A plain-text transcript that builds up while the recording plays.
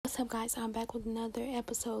What's up, guys? I'm back with another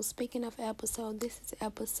episode. Speaking of episode, this is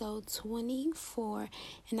episode 24,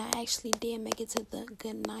 and I actually did make it to the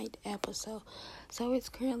goodnight episode. So it's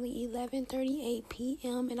currently 11:38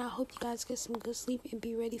 p.m., and I hope you guys get some good sleep and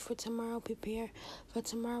be ready for tomorrow. Prepare for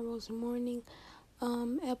tomorrow's morning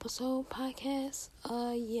episode podcast.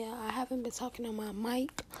 I haven't been talking on my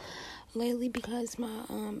mic lately because my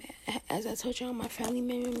as I told y'all, my family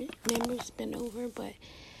members been over, but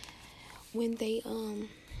when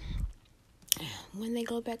they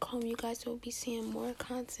go back home, you guys will be seeing more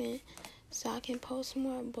content, so I can post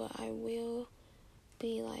more, but I will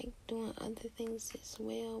be doing other things as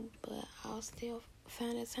well, but I'll still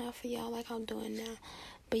find a time for y'all like I'm doing now.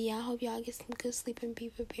 But yeah, I hope y'all get some good sleep and be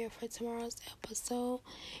prepared for tomorrow's episode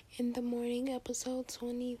in the morning, episode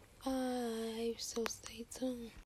 25, so stay tuned.